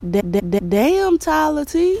Damn, Tyler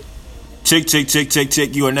T.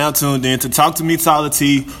 Check. You are now tuned in to Talk to Me, Tyler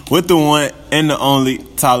T, with the one and the only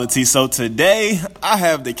Tyler T. So today, I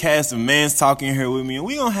have the cast of Mans talking here with me, and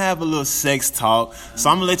we gonna have a little sex talk. So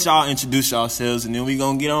I'm gonna let y'all introduce yourselves, and then we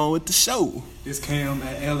gonna get on with the show. This Cam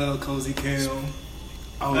at LL Cozy Cam.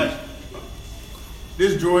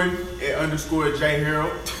 This Jordan at _J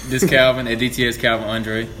Harold. This Calvin at DTS Calvin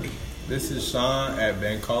Andre. This is Sean at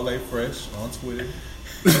Bancale Fresh on Twitter.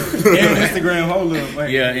 And Instagram, hold up.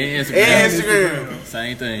 Wait. Yeah, and Instagram. And Instagram.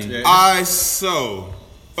 Same thing. Yeah. Alright, so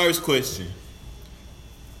first question: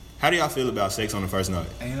 how do y'all feel about sex on the first night?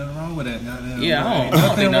 Ain't nothing wrong with that. Yeah, I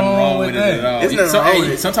don't think nothing wrong with it at all. There's nothing wrong with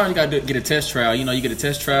it. Sometimes you gotta get a test trial. You know, you get a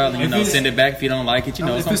test trial and send it back if you don't like it. You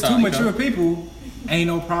know, if it's sometimes, too mature people, ain't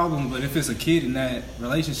no problem. But if it's a kid in that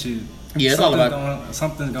relationship, yeah, it's all about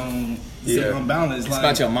something's going Yeah. unbalance. it's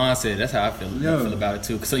about your mindset. That's how I feel. I feel about it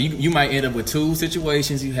too. So you might end up with two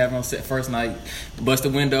situations you have on first night, bust the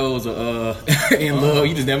windows or in love.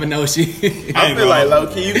 You just never know shit. I feel like low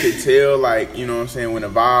key you could tell, like, you know what I'm saying, when the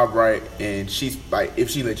vibe right, and she's like, if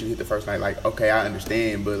she let you hit the first night, like, okay, I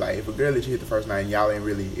understand, but like if a girl let you hit the first night and y'all ain't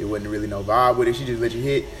really, it wasn't really no vibe with it, she just let you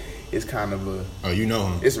hit, it's kind of a, Oh, you know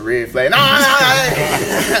him. it's a red flag. No.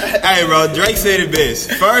 Hey, bro, Drake said it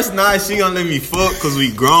best. First night, she gonna let me fuck because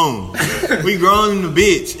we grown. We grown in the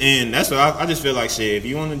bitch. And that's what I just feel like, shit, if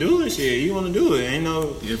you want to do it, shit, you want to do it. Ain't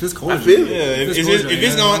no... If it's I cordial. feel Yeah, it. if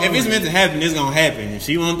it's meant to happen, it's gonna happen. If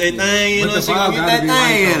she want that thing, you But know, the she gonna vibe get gotta that be thing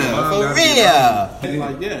right, in though. her. The For vibe gotta be real.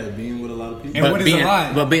 Like, yeah, being with a lot of people. And what is a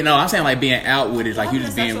lie? No, I'm saying like being out with it, like you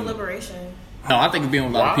just being. sexual liberation. No, I think being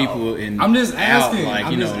with a lot of people and I'm just out, asking. like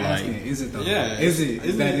I'm you know, just asking. like. Is it though? Yeah. Is it?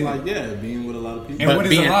 Is that it? like, yeah, being with a lot of people. And what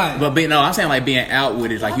is a lie? I'm saying like being out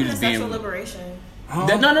with it, like you just being. Sexual liberation. Huh?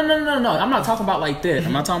 No. I'm not talking about like that.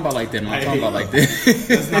 I'm not talking about like that. I'm not talking about like that.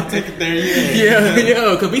 Let's not take it there yet.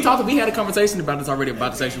 yeah. Because we had a conversation about this already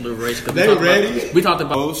about the sexual liberation. 'Cause They ready? We talked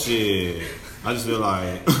about. Oh, shit. I just feel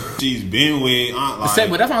like she's been with... But like, that's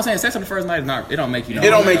what I'm saying. Sex on the first night is not. It don't make you. It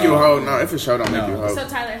don't make you a hoe. No, it for sure don't make you a hoe. So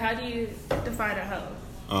Tyler, how do you define a hoe?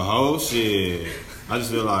 a whole shit. I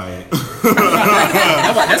just feel like...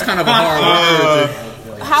 That's kind of a hard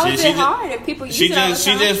word. How She- is she it just- hard if people use She it all the just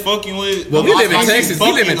time? fucking with... Well, we live in like, Texas. she's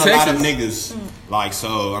We live in fucking a lot of Texas. niggas. Like,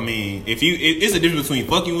 so, I mean, if you... it's a difference between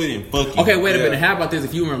fucking with and fucking. Okay, wait a minute. How about this?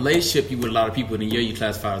 If you're in a relationship, you with a lot of people, then you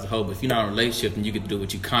classify as a hoe. But if you're not in a relationship, then you get to do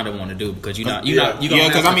what you kind of want to do because you're not. Yeah,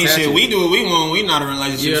 because I mean, shit, we do what we want. We not in a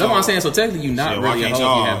relationship. Yeah, that's so- what I'm saying. So technically, you're not Shit, why really a can't hoe if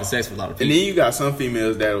y'all? you having sex with a lot of And people. then you got some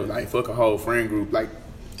females that will like fuck a whole friend group, like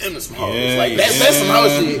them is some hoes. Yeah, Like that's some hoe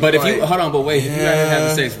shit. But if Like, you hold on, but wait, if you're not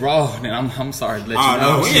having sex raw, then I'm sorry to let you Oh,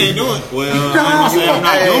 know. no, we ain't doing... Well, I'm not saying I'm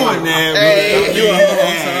not doing that, but... Hey,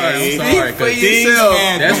 I'm sorry, for because Things yourself.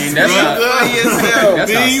 happen, That's brother. not- For yourself.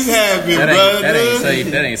 That's not- Things happen, that brother. ain't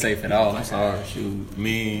safe. That ain't safe at all. I'm sorry. Shoot. I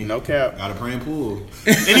mean, No cap. got a praying pool.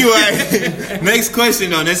 Anyway, next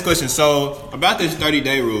question. So, about this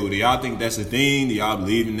 30-day rule, do y'all think that's a thing? Do y'all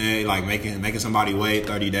believe in that? Like, making somebody wait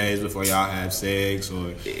 30 days before y'all have sex?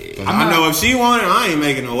 Or 'cause I know if she want it, I ain't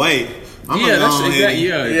making her wait. I'm Yeah, gonna that's go ahead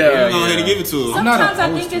exactly. and- Yeah. I'm gonna go ahead and give it to her. I'm not Sometimes I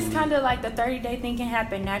opposed think it's to kind of like the 30-day thing can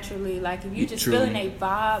happen naturally. Like if you just True. feeling a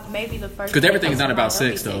vibe, maybe the first. Because day everything's not comes about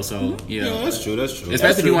around, sex, don't though. be So Yeah, yeah. that's true.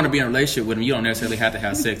 Especially if you want to be in a relationship with them, you don't necessarily have to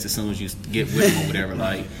have sex as soon as you get with them or whatever.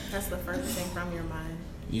 Like, That's the first thing from your mind.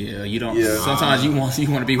 yeah, you don't. Yeah. Sometimes you want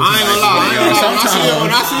to be with I ain't gonna somebody. lie. Sometimes.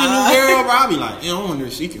 When I see a new girl, bro, I be like, I wonder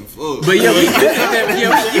if she can fuck. But yeah,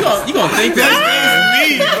 you gonna think that. That's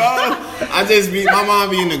me, bro. I just be my mom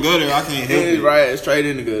be in the gutter. I can't help It's it. right, straight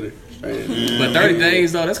in the gutter. Straight in. But 30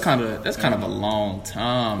 days though, that's kind of a long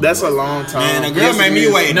time. That's a long time. Man, a girl Yes, made it me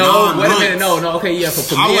is. wait. no, 9 wait a months. minute, no, okay, yeah,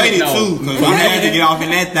 for I men, waited no. too because For I had to men- get off in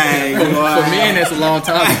that thing. For boy. men, that's a long I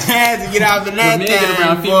time. had to get off in For that men thing. get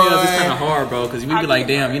around females, it's boy. kind of hard, bro. Because we be like,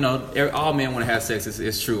 damn, all men want to have sex.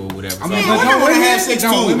 It's true or whatever. I mean, So- but women no, wanna women have sex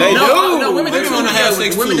don't. too. Women- They do. No, women do Women too. wanna have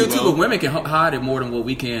sex Women too, do too, bro. but women can hide it more than what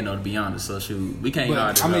we can, though. To be honest, so shoot, we can't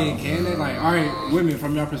hide But it. I mean, all. can they like? All right, women,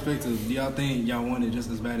 from your perspective, do y'all think y'all want it just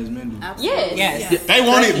as bad as men do? Yes. Yes. They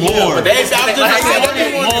want it more. But they sound just like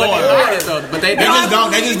They want it more. But They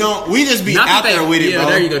just don't. We just be Not out that they- there with it, yeah, bro.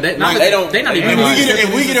 there you go. They not even.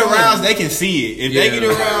 If we get aroused, they can see it. If they Yeah. get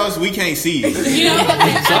aroused, we can't see it. You know,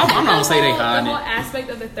 So I'm not gonna say they the hiding whole it. aspect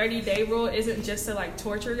of the 30-day rule isn't just to like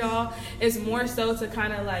torture y'all. It's more so to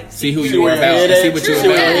kind of like See who See you are where about you and hit see it. what True. you're See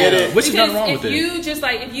where you hit about. it. Which is because nothing wrong if with it. you just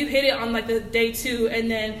like if you hit it on like the day 2 and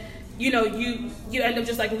then you know, you end up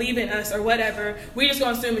just like leaving us or whatever, we're just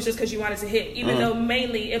gonna assume it's just because you wanted to hit, even though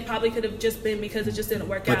mainly it probably could have just been because it just didn't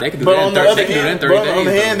work out. They can do But that on the other hand, 30 days. on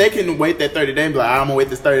the hand, they can wait that 30 days and be like, I'm gonna wait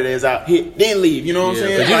this 30 days out, hit, then leave. You know what I'm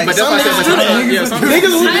saying? But that's why I said, some niggas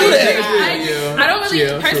will do that. I don't really,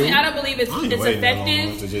 Yeah, personally, true. I don't believe it's waiting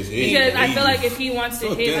effective to just hit because and I feel leave. like if he wants to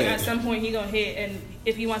Fuck hit, like that. at some point he gonna hit, and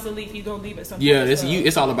if he wants to leave, he gonna leave at some point. Yeah, as well.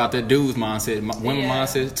 it's all about that dude's mindset, women Yeah.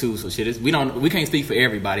 mindset too. So shit, we can't speak for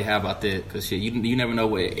everybody. How about that? Because shit, you never know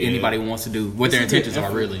what anybody wants to do, what their intentions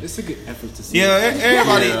are really. It's a good effort to see. Yeah,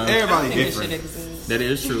 everybody It should different. exist. That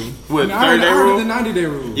is true. What, I heard 30-day of rule? the 90-day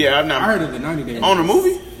rule. Yeah, I've I not. heard of the 90-day rule. On the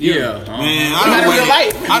movie? Yeah, Man, Not I in real done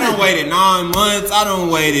life. waited. I done waited 9 months. I done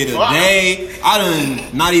waited a day. I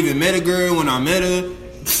done not even met a girl when I met her.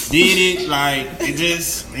 Did it like it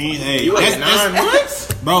just? I mean, hey, You waited 9 months?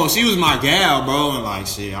 bro. She was my gal, bro, and like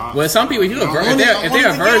shit. Well, some people, if they're a virgin, you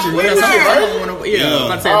know, some people want to. Yeah, I'm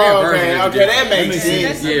about to say if they're a virgin. Okay, that makes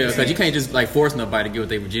sense. Yeah, because you can't just like force nobody to give up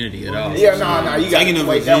their virginity at all. Yeah, no, you Taking gotta the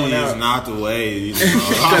wait that one virginity is out. not the way.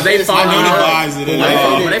 Because they fall I in don't love. advise it at They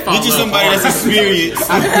all. fall- they fall Get you in love somebody hard. that's experienced.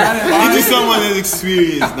 Get you someone that's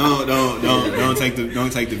experienced.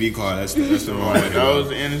 Don't take the V card. That's the wrong way to Those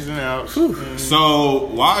go. ins and outs. So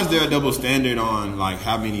why is there a double standard on like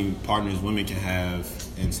how many partners women can have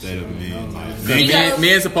instead of men? Like,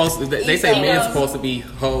 Men supposed to. They say men supposed to be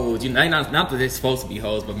hoes. You know, not that they're supposed to be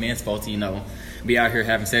hoes, but men supposed to, you know, be out here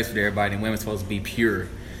having sex with everybody, and women supposed to be pure.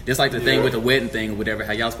 Just like the thing with the wedding thing or whatever.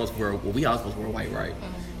 How y'all supposed to wear? Well, we all supposed to wear white, right?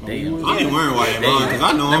 Damn. I ain't wearing white at mine because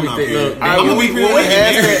I know I'm not Let me pure. think, look, I'm gonna be pure when I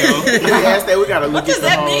get married though. We asked that, we gotta look at the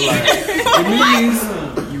whole It means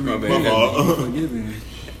My bad. forgiven.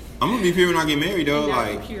 I'm gonna be pure when I get married though. You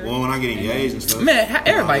gotta Like be pure. when I get engaged and stuff. Man,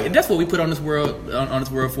 everybody. That's what we put on this world. On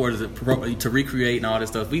this world for is to recreate and all this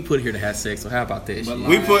stuff. We put here to have sex. So how about that? Shit?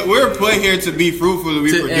 We're put here to be fruitful, to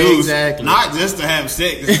reproduce, exactly. not just to have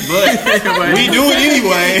sex. But we do it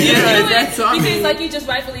anyway. Yeah, that's what I because mean. like you just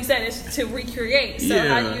rightfully said, it's to recreate. So how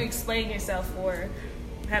Yeah. do you explain yourself for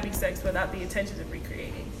having sex without the intention of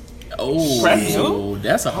recreating? Oh,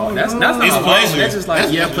 that's a hard. That's not It's hard. pleasure. That's just like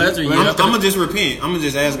That's pleasure. I'm Yeah, gonna just repent. I'm gonna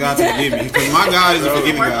just ask God to forgive me because my God is a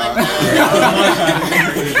forgiving God.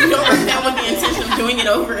 You don't work that with the intention of doing it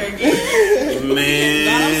over again. Man,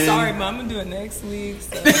 God, I'm sorry, Mom. I'm gonna do it next week.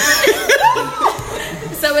 So.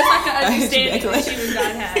 So it's like an I hate you, understanding Nicholas. that you and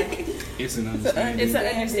God have. It's an understanding. It's an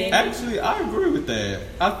understanding. Actually, I agree with that.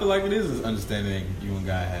 I feel like it is an understanding you and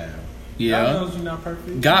God have. God yeah. knows you're not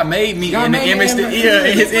perfect. God made me God in the made image, him in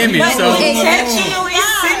in His image. But So, intentionally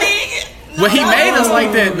sinning. well, He made us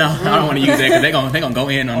like that. No, I don't want to use that because they gonna go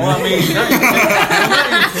in on Well, I that. mean,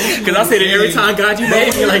 Because I say that every time, God, you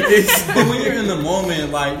made me like this. but when you're in the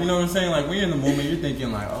moment, like, you know what I'm saying? Like, when you're in the moment, you're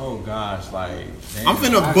thinking, like, oh gosh, like, damn. I'm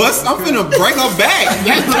finna break her back.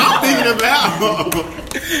 That's what I'm thinking about.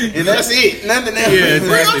 And that's it. Nothing else. Yeah,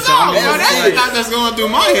 exactly. So, I mean, That's the thought that's going through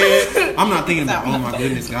my head. I'm not thinking about, oh my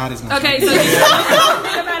goodness, God is gonna. Okay, so you think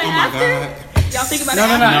about it Oh my after? God. Y'all think about No,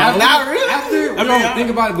 it no, no. after? Not really. After, we don't think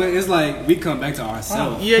about it, but it's like we come back to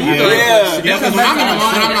ourselves. yeah, you go. Yeah, because when I'm in the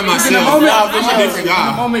moment, I'm not myself. I'm a different In the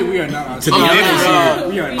guy. moment, we are not ourselves. be I'm honest, different.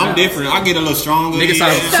 We are I'm not. different. I get a little stronger. Niggas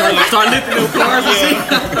start lifting them cars and shit.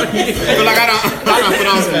 I feel like I don't put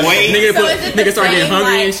on some weight. Niggas start getting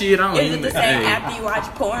hungry and shit. I don't Is even. it the same Hey. after you watch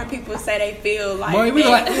porn? People say they feel like. Boy, we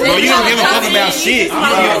like- Bro, you don't give a fuck about shit.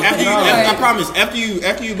 I Right. promise. After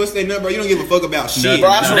you bust that nut, bro, you don't give a fuck about shit. Bro,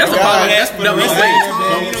 I swear That's to the problem. God. That's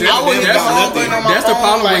the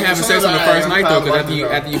problem with having sex on the first night though, because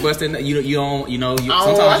after you bust it, you don't,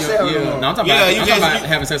 sometimes no, I'm talking about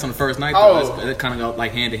having sex on the first night though. It kind of go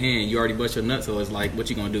like hand to hand. You already bust your nut, so it's like, what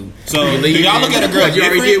you gonna do? So You do leave y'all and- look at a girl you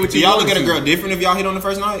already did different? what Do you y'all look wanted at a to. girl different if y'all hit on the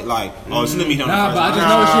first night? Like, oh, she let me hit on the Nah, first but I night. just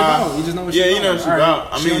know what she about. You just know what she Yeah, about. you know what she All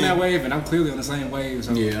about. I she on mean- that wave, and I'm clearly on the same wave.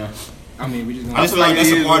 So Yeah. I mean, we just I gonna. just feel like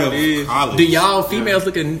that's a part of It is. college. Do y'all females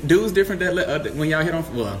look at dudes different that when y'all hit on?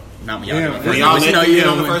 Well, not when y'all hit on When first y'all night, but let you you hit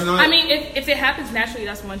know, on the first night? I mean, if it happens naturally,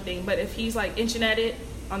 that's one thing. But if he's like inching at it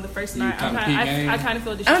on the first night, kinda peep game. I kind of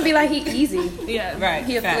feel I'm gonna be like, he easy. yeah, Right.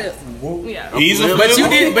 He a facts. flip. yeah. He's a But you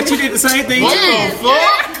flip. did the same thing. What too. the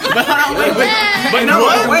fuck? But hold on, wait, but no,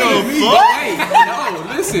 What wait, the fuck?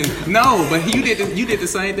 no, listen, no, but you did the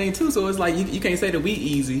same thing too. So it's like you can't say that we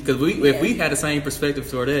easy because if we had the same perspective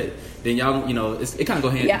toward that, then y'all, it kind of go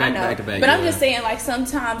hand Yeah, I know. back to back. But I'm yeah. just saying, like,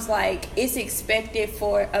 sometimes, like, it's expected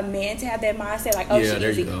for a man to have that mindset, like, oh, Yeah, she there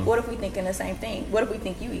you easy. go. What if we thinking the same thing? What if we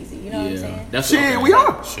think you easy? You know what I'm Yeah, saying? that's Shit, okay. we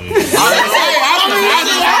are.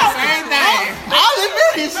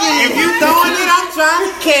 If you throwing it, I'm trying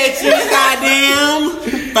to catch it. Goddamn.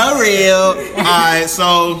 For real. Alright,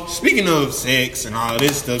 so speaking of sex and all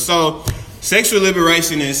this stuff, so Sexual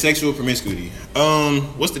liberation and sexual promiscuity.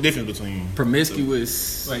 What's the difference between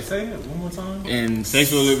Promiscuous Wait, say it one more time. and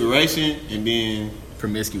sexual liberation and being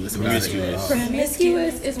promiscuous. About it. promiscuous?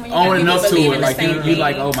 Promiscuous is when you Own got people enough to believing it, the like same you thing.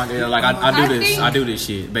 like, oh my god, like I do this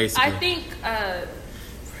shit, basically. I think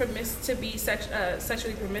to be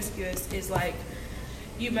sexually promiscuous is like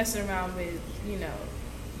you messing around with,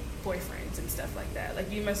 boyfriends and stuff like that.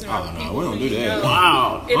 Like you messing around Oh with no, people we don't who do you that. know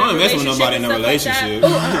Wow, I don't mess with nobody in a relationship.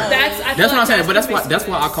 That's what I'm saying, but that's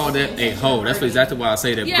why I call that a hoe. That's exactly why I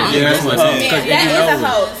say that. Yeah. Because that's what because it is. if That you is know a it-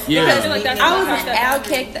 hoe. Yeah. Because I feel like that's I was how an I owl felt.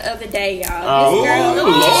 cake the other day, y'all. Oh, This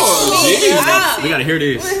girl, Lord, Jesus. We gotta hear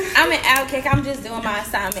this. I'm an owl cake. I'm just doing my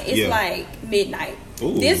assignment. It's Yeah. like midnight.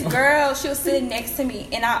 Ooh. This girl, she was sitting next to me,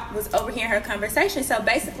 and I was overhearing her conversation. So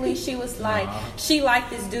basically, she was like, she liked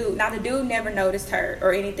this dude. Now the dude never noticed her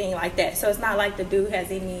or anything like that. So it's not like the dude has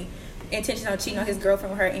any intention on cheating on his girlfriend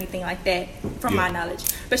with her or anything like that, from my knowledge.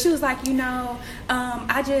 But she was like,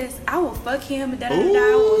 I will fuck him, da da da.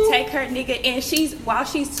 I will take her nigga. And while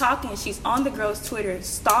she's talking, she's on the girl's Twitter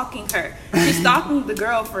stalking her. She's stalking the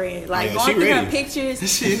girlfriend, like Yeah, going she through her ready.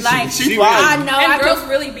 pictures. She I know. And I girls could-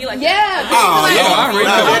 really be like yeah. Oh, Like, yeah, I oh already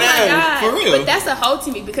my know. God. For real. But that's a hoe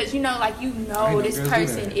to me because this girls do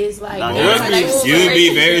person that. is like You'd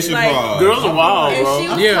be very surprised. Girls are wild, and bro. she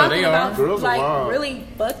was Yeah, talking they are. about Girls are like wild. really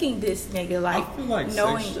fucking this nigga like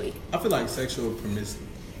knowingly. I feel like sexual promiscuity.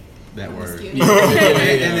 That word. and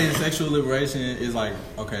then sexual liberation is like,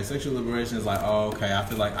 okay, sexual liberation is like, oh, okay, I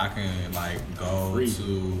feel like I can like go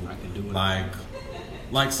to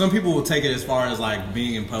like some people will take it as far as like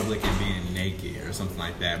being in public and being naked or something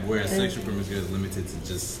like that. Whereas sexual promiscuity is limited to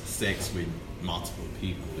just sex with multiple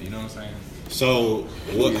people. You know what I'm saying? So,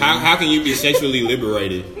 how can you be sexually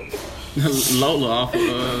liberated? Lola off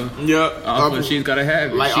of She's Gotta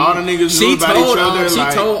Have It. Like, all the niggas knew about each other, She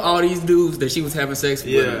like- told all these dudes that she was having sex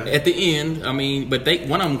with. Yeah. At the end, I mean, but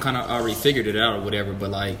one of them kind of already figured it out or whatever. But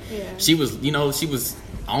like, she was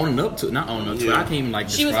owning up to, not owning up to. I can't even like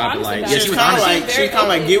She was describe it. honest Like, about yeah, it. she was Kind of honest. like she kind of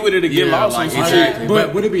like get with it or get Yeah, lost. like, on some exactly. shit.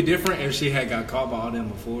 But would it be different if she had got caught by all them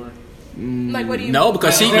before? Like, what do you No,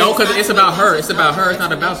 because it's about her. It's about her. It's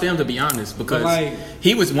not about them, to be honest. Because like-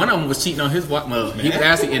 one of them was cheating on his wife. Well, he was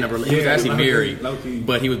actually he was actually married, low-key.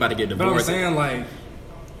 but he was about to get But I'm divorced. saying like,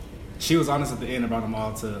 she was honest at the end about them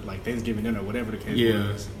all to like Thanksgiving dinner, whatever the case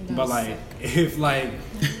Yeah. was. But like,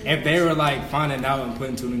 if they were like finding out and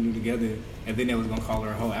putting two and two together, and then they was gonna call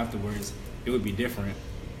her a hoe afterwards, it would be different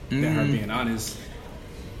than her being honest.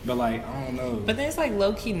 But like, I don't know. But then it's like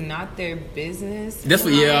low key not their business. That's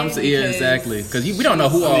what. Yeah, I'm saying. Yeah, exactly. Because we don't know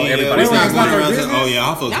who all Yeah, everybody's we not not her going around business. saying, oh yeah,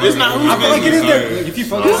 I fuck It's not. I feel like it is their. If you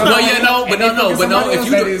focus on Well, yeah, no, but and no, focus but on no. somebody If else,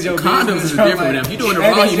 you that is your condoms is business. different. Like, If you doing it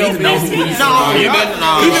that wrong, is you your need to know who. business. You better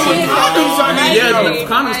know. Yeah, but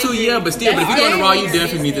condoms too. Yeah, but still, but if you're doing it wrong, you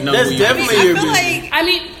definitely need to know That's who you. definitely I your feel business. like I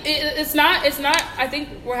mean, it's not. I think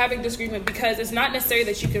we're having disagreement because it's not necessary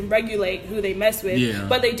that you can regulate who they mess with, Yeah.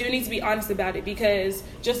 but they do need to be honest about it because,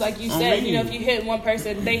 just like you said, if you hit one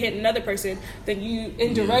person, they hit another person, then you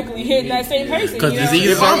indirectly hit that same person. Because you know?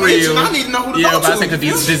 diseases If I'm are real. itching, I need to know who to Yeah, go but I to. think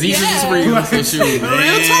because diseases is real. For sure.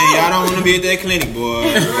 Man, y'all don't want to be at that clinic, boy.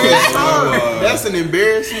 That's an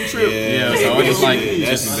embarrassing trip. Yeah, so it's just like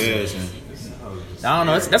that's just. embarrassing. I don't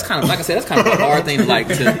know. That's kind of like I said. That's kind of a hard thing to like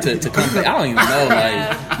to come. I don't even know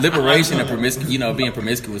like liberation and being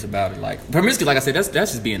promiscuous about it. Like promiscuous, like I said, that's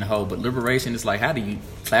just being a hoe. But liberation is like, how do you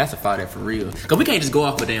classify that for real? Because we can't just go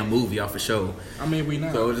off a damn movie off a show. I mean, we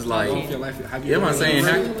know. So it's like, Go off your life. Have yeah, you I'm ever saying,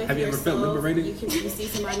 liberated? Have you ever felt liberated? you see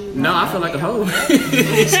somebody. No, I feel like a hoe.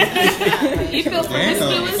 You feel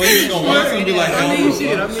promiscuous. So you gonna watch and be like, I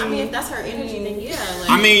mean, if that's her energy, then yeah. Like,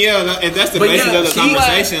 I mean, yeah, if that's the But basis yeah, of the she-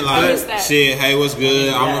 conversation, What like, is that? shit, hey, what's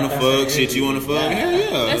good? I want to fuck. Shit, you want to fuck? Hell yeah,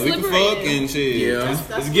 That's we can fuck liberating. and shit. Yeah.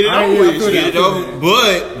 Let's get it I over feel with. that. Get it over.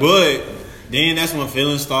 But then that's when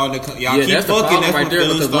feelings start to come. Y'all Yeah, keep that's the fucking. problem That's right when there,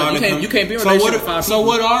 feelings because start you to can't- come. you can't be in a So relationship what? with five So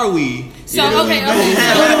what are we? So okay.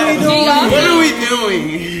 What are we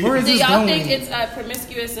doing? Where is Do this y'all going? think it's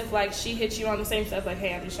promiscuous if like she hits you on the same stuff, like,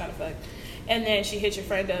 hey, I'm just trying to fuck, and then she hits your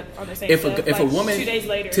friend up on the same If stuff, a like, woman 2 days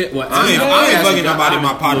later? I ain't fucking nobody in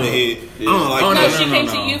my pot of the head. I don't like Oh, no, that. she came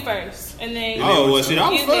to you first, and then Oh well, shit, I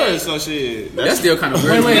was You first, think- so shit. That's still kind of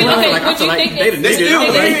weird. Wait, I okay, feel like would you think they the it's- nigga. still I'm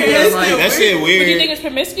like, weird. yeah, like, That shit Would you think weird. it's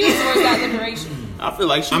promiscuous or is that liberation? I feel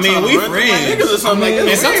like she. I mean, tryna we run through my friends. niggas or something like And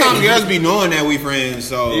that. sometimes girls be knowing that we friends,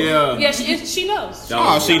 so Yeah. Yeah, she knows.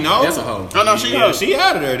 Oh, she knows. That's a hoe. Oh no, she Yeah, hurt. she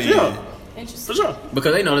out of there then. Yeah. Interesting. For sure.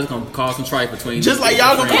 Because they know that's gonna cause some strife between. Just like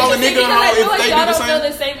y'all gonna call a Interesting, nigga because I hoe feel if like they y'all do the don't feel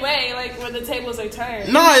same. the same way, like when the tables are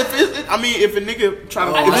turned. Nah, if a nigga try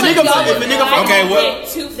to, I feel like y'all would Okay, okay, what- get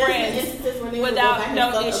two There's been friends. instances where niggas without go back no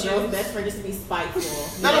and fuck a issues. girl's best friend just to be spiteful.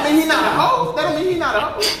 that don't mean he not a hoe. That don't mean he not a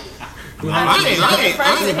hoe. I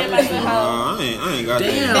Refer to him as a hoe. I ain't got Damn.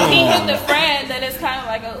 If he that. hit the friend, then it's kind of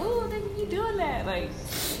like, ooh, nigga, you doing that? Like,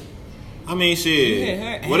 I mean,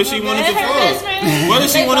 shit. What if she wanted to her best fuck? friend. What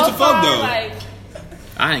if she They wanted to both fuck are, though? Like,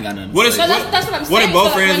 I ain't got nothing. What to if- say. so that's what I'm saying. What if both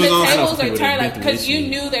So, friends when was the on- I know tables some are people that turned, been like, through because this you shit.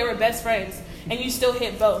 knew they were best friends, and you still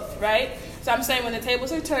hit both, right? So I'm saying when the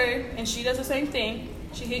tables are turned and she does the same thing,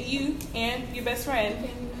 she hit you and your best friend.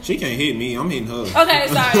 She can't hit me. I'm hitting her. Okay,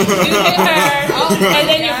 sorry. You hit her, and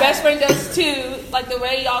then your best friend does too. Like the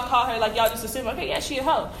way y'all call her, like y'all just assume, okay, yeah, she a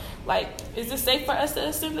hoe. Like, is this safe for us to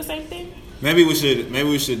assume the same thing? Maybe we should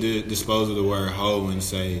dispose of the word hoe and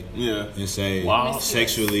say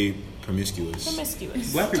sexually promiscuous.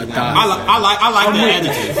 Promiscuous. Black people. I like that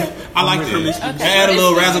adjective. I like that. Add a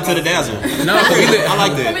little razzle to the dazzle. No, I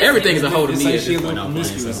like that. everything is a hoe to Just me. say At she a this point, little I'm playing,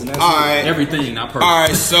 promiscuous, so. and that's All right. Everything, not perfect. All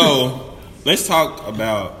right. So let's talk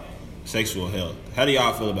about sexual health. How do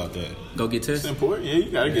y'all feel about that? Go get tested. Important. Yeah,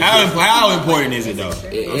 you gotta get. How important is it though?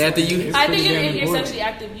 After you, I think if you're important. sexually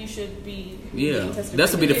active, you should be. yeah, getting tested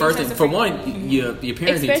that's to be the getting first thing. tested For frequently. one, your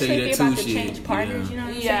parents need to tell Especially you if that you're too. about to change Shit. partners, you know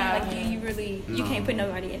what I'm Yeah. saying? Like you really, you can't put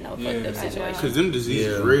nobody in no fucked up situation. Cause them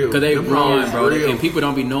diseases Yeah, real. because they Them run, hoes bro, real. and people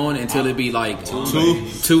don't be knowing until it be like too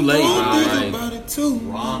late. Think Like, about it too.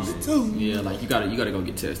 yeah, like you gotta go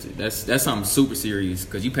get tested. That's something super serious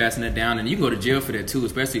because you passing that down and you can go to jail for that too.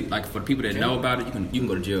 Especially like for the people that know about it, you can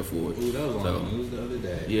go to jail for it. Ooh, that was on So, the news the other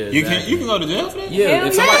day. yeah, You exactly. can go to jail for that. Yeah,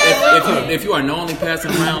 if, Hell somebody, if you are knowingly passing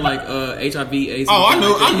around like HIV, AIDS. Oh, I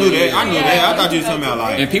knew that. I knew Yeah. that. I thought you were talking about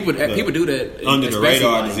like And people do that under the especially,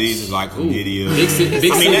 radar like, diseases like ooh, chlamydia. Big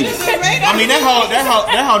cities. I mean that whole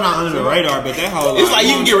not under the radar, but that whole It's like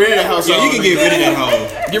you can get rid of that hoe. yeah, you can get rid of that whole.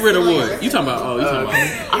 Get rid of what? You talking about? Oh, you talking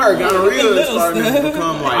about? I heard gonorrhea is starting to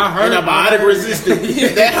become like antibiotic resistant.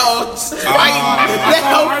 That hoe fighting. That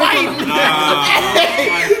hoe fighting.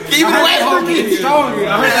 Keep it away from me.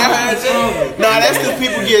 Nah, that's because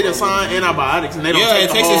people get assigned antibiotics and they don't Yeah, take in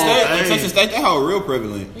the Texas whole State, thing. Texas State, that whole real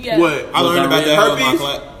prevalent. Yeah. What? I learned about that whole in my Herpes?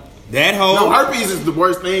 class. That whole No, herpes is the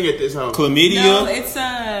worst thing at this hoe. chlamydia No, it's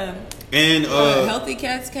and Healthy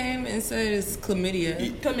Cats came and said it's chlamydia.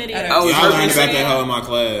 Chlamydia. Oh, yeah, I learned herpes. about that whole in my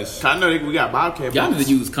class. I know that we got bobcat. Y'all need bumps.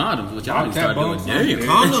 to use condoms, which y'all need to start doing. Damn.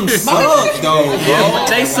 Condoms suck though, bro.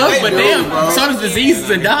 They suck, but damn, so does diseases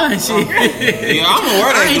and dying shit. Yeah, I'm gonna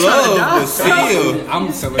wear I that ain't tryna glove, but still.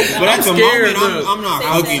 I'm celebrating. But at the scared, moment, look. I'm not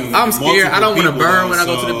hugging. I'm scared. I don't want to multiple burn people, when I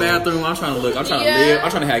go to so- the bathroom. I'm trying to look. I'm trying to Yeah. live.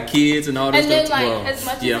 I'm trying to have kids and all this And then, stuff. like, Well, as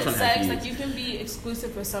much yeah, as I'm it's trying to have sex, kids. like, you can be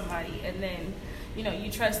exclusive with somebody, and then, you know,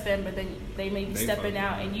 you trust them, but then they may be stepping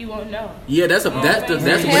out, and you won't know. Yeah, that's why you Yeah. have to I'm get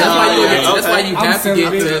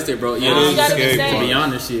celibate. tested, bro. Yeah, It You is gotta be scary. safe. to be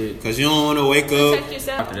honest, shit. Cause you don't want to wake up. Protect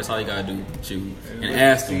yourself. That's all you gotta do. Shoot and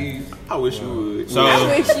ask them. I wish you would. So I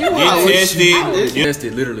wish you get would. tested. You- Test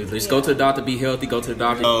it literally. Just go to the doctor. Be healthy. Go to the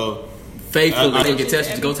doctor. So Faithfully, I- go get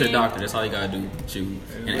tested. Just go to the doctor. That's all you gotta do. Shoot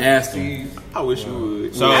and ask them. I wish you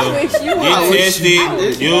would. So I wish you get would.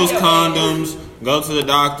 tested. Use condoms. Go to the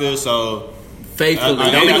doctor. So. Faithfully.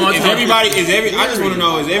 Don't be going Is to everybody? I just want to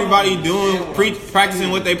know. Is everybody doing practicing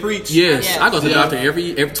what they preach? Yes, I go to the doctor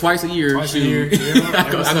every twice a year. Twice a year, yeah. I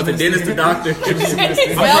go to the dentist, the doctor.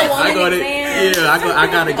 Well, I go to exam. I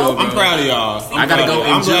gotta go. I'm bro. proud of y'all. I gotta go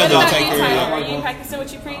I'm glad enjoy y'all What take about you, care of Tyler? y'all. Are you practicing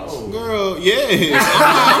what you preach? Girl, yes.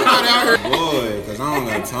 I'm not out here. Boy, cause I don't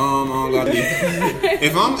got time. I don't got the.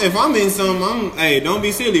 If I'm in something, hey, don't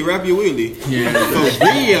be silly. Rap your willy. Yeah. For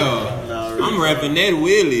real. I'm rapping that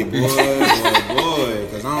willy, boy,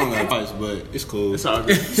 cause I don't got touch, but it's cool. It's all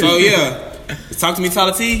good. So yeah, talk to me,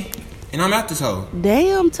 Tyler T, and I'm at this hoe.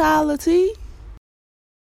 Damn, Tyler T.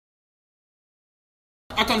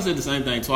 I kind of said the same thing twice.